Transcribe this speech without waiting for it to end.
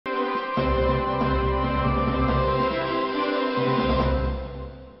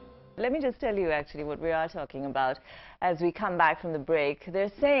let me just tell you actually what we are talking about as we come back from the break.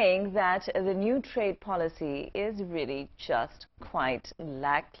 They're saying that the new trade policy is really just quite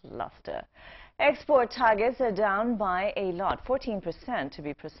lackluster. Export targets are down by a lot, 14% to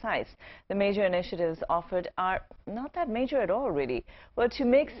be precise. The major initiatives offered are not that major at all, really. Well, to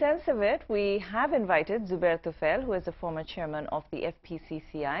make sense of it, we have invited Zubair Tufail, who is the former chairman of the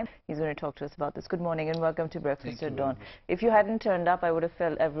FPCCI. He's going to talk to us about this. Good morning and welcome to Breakfast at Dawn. If you hadn't turned up, I would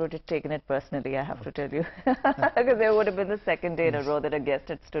have taken it personally, I have to tell you. Because there would have been the second day in a row that a guest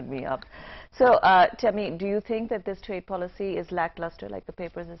had stood me up. So, tell me, do you think that this trade policy is lackluster, like the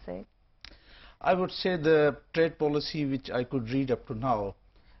papers are saying? I would say the trade policy which I could read up to now,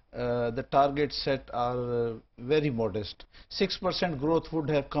 the targets set are very modest. 6% growth would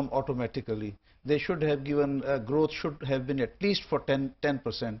have come automatically. They should have given, growth should have been at least for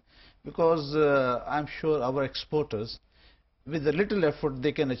 10%, because I'm sure our exporters, with a little effort,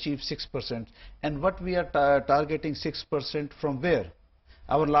 they can achieve 6%. And what we are targeting 6% from where?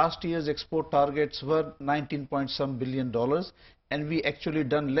 Our last year's export targets were 19 point some billion dollars, and we actually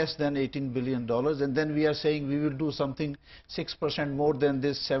done less than $18 billion, and then we are saying we will do something 6% more than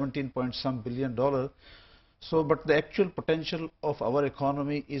this 17 point some billion dollar. So, but the actual potential of our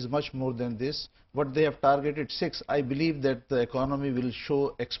economy is much more than this. What they have targeted 6, I believe that the economy will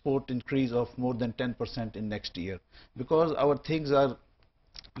show export increase of more than 10% in next year, because our things are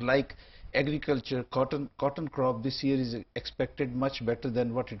like agriculture, cotton crop this year is expected much better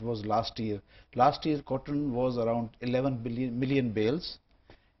than what it was last year. Last year cotton was around 11 million bales,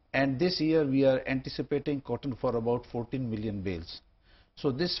 and this year we are anticipating cotton for about 14 million bales.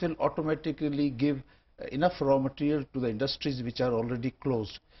 So this will automatically give enough raw material to the industries which are already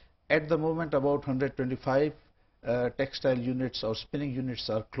closed. At the moment about 125 textile units or spinning units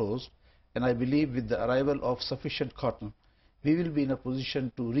are closed, and I believe with the arrival of sufficient cotton, we will be in a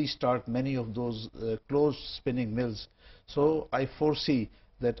position to restart many of those closed spinning mills. So I foresee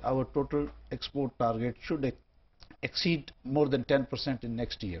that our total export target should exceed more than 10% in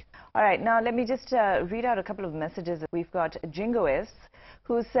next year. All right, now let me just read out a couple of messages. We've got Jingois,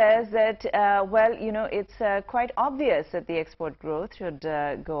 who says that, well, you know, it's quite obvious that the export growth should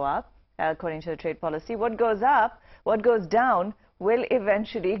go up, according to the trade policy. What goes up, what goes down, will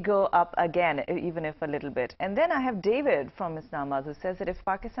eventually go up again, even if a little bit. And then I have David from Islamabad who says that if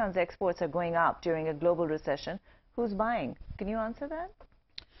Pakistan's exports are going up during a global recession, who's buying? Can you answer that?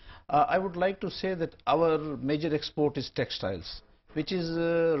 I would like to say that our major export is textiles, which is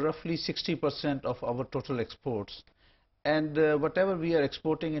roughly 60% of our total exports. And whatever we are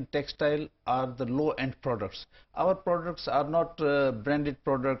exporting in textile are the low-end products. Our products are not branded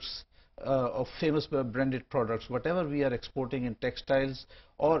products, of famous branded products. Whatever we are exporting in textiles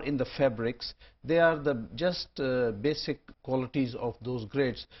or in the fabrics, they are the just basic qualities of those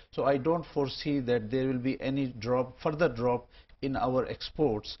grades. So I don't foresee that there will be any further drop in our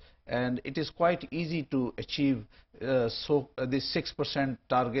exports, and it is quite easy to achieve this 6%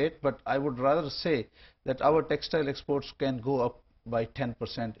 target, but I would rather say that our textile exports can go up by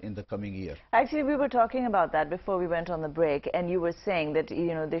 10% in the coming year. Actually, we were talking about that before we went on the break, and you were saying that,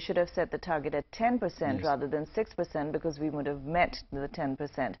 you know, they should have set the target at 10% rather than 6%, because we would have met the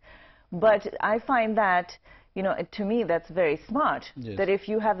 10%. But I find that, you know, to me that's very smart, that if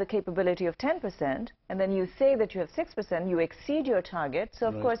you have the capability of 10% and then you say that you have 6%, you exceed your target, so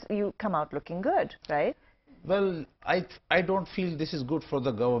of course you come out looking good, right? Well, I don't feel this is good for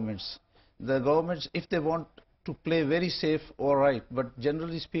the governments. The governments, if they want to play very safe, all right, but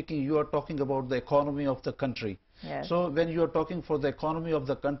generally speaking, you are talking about the economy of the country. So when you are talking for the economy of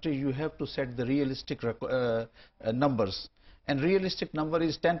the country, you have to set the realistic numbers. And realistic number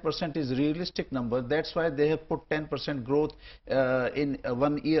is 10% is realistic number. That's why they have put 10% growth in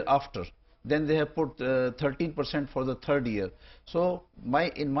 1 year after. Then they have put 13% for the third year. So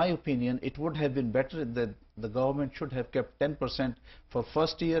in my opinion, it would have been better that the government should have kept 10% for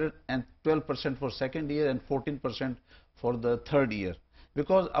first year and 12% for second year and 14% for the third year.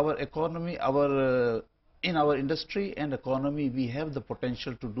 Because our economy, in our industry and economy, we have the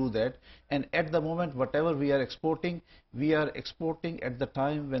potential to do that. And at the moment, whatever we are exporting at the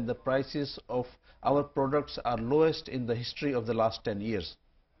time when the prices of our products are lowest in the history of the last 10 years.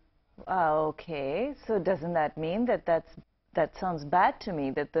 Okay, so doesn't that mean that that sounds bad to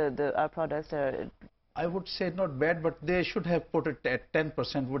me, that our products are... I would say not bad, but they should have put it at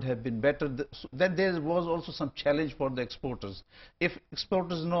 10% would have been better. Then there was also some challenge for the exporters. If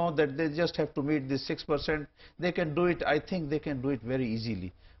exporters know that they just have to meet this 6%, they can do it. I think they can do it very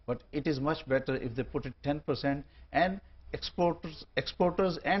easily. But it is much better if they put it 10%, and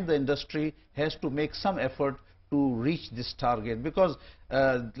exporters and the industry has to make some effort to reach this target, because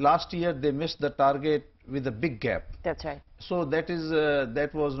last year they missed the target with a big gap. That's right. So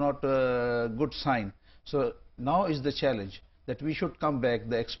that was not a good sign. So now is the challenge that we should come back,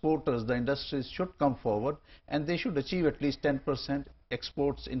 the exporters, the industries should come forward, and they should achieve at least 10%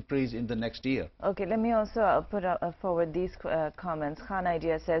 exports increase in the next year. Okay, let me also put forward these comments. Khan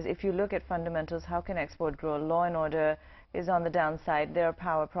Idea says, if you look at fundamentals, how can export grow? Law and order is on the downside. There are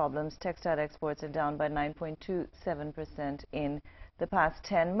power problems. Textile exports are down by 9.27% in the past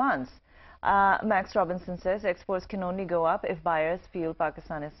 10 months. Max Robinson says, exports can only go up if buyers feel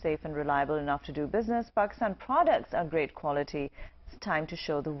Pakistan is safe and reliable enough to do business. Pakistan products are great quality. It's time to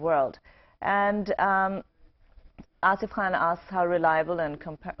show the world. And Asif Khan asks, how reliable and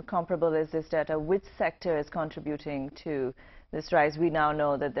comparable is this data? Which sector is contributing to this rise? We now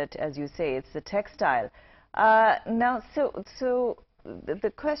know that as you say, it's the textile. Now, so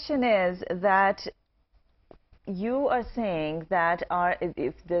the question is that you are saying that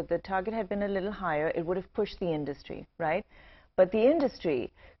if the target had been a little higher, it would have pushed the industry, right? But the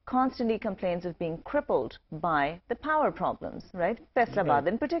industry constantly complains of being crippled by the power problems, right? Faisalabad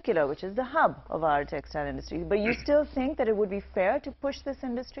in particular, which is the hub of our textile industry. But you still think that it would be fair to push this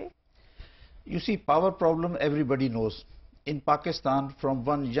industry? You see, power problem everybody knows. In Pakistan, from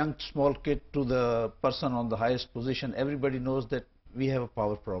one young small kid to the person on the highest position, everybody knows that we have a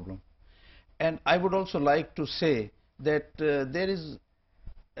power problem. And I would also like to say that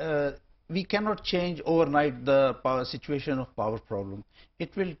we cannot change overnight the situation of power problem.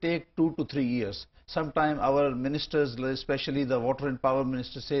 It will take 2 to 3 years. Sometime our ministers, especially the water and power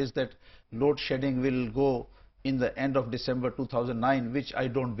minister, says that load shedding will go in the end of December 2009, which I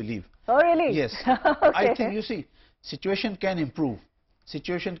don't believe. Oh, really? Yes. Okay. I think, you see, situation can improve.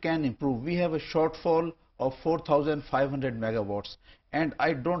 Situation can improve. We have a shortfall of 4,500 megawatts. And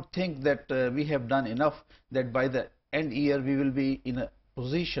I don't think that we have done enough that by the end year we will be in a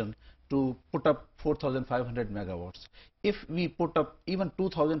position to put up 4,500 megawatts. If we put up even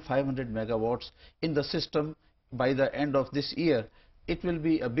 2,500 megawatts in the system by the end of this year, it will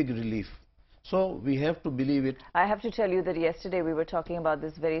be a big relief. So we have to believe it. I have to tell you that yesterday we were talking about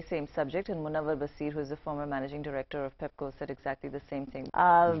this very same subject, and Munawar Basir, who is the former managing director of PEPCO, said exactly the same thing.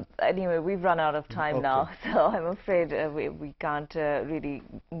 Anyway, we've run out of time now, so I'm afraid we can't really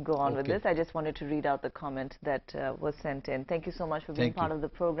go on with this. I just wanted to read out the comment that was sent in. Thank you so much for being part of the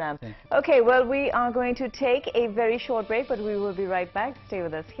program. Okay, well, we are going to take a very short break, but we will be right back. Stay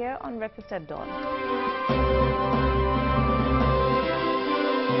with us here on Breakfast at Dawn.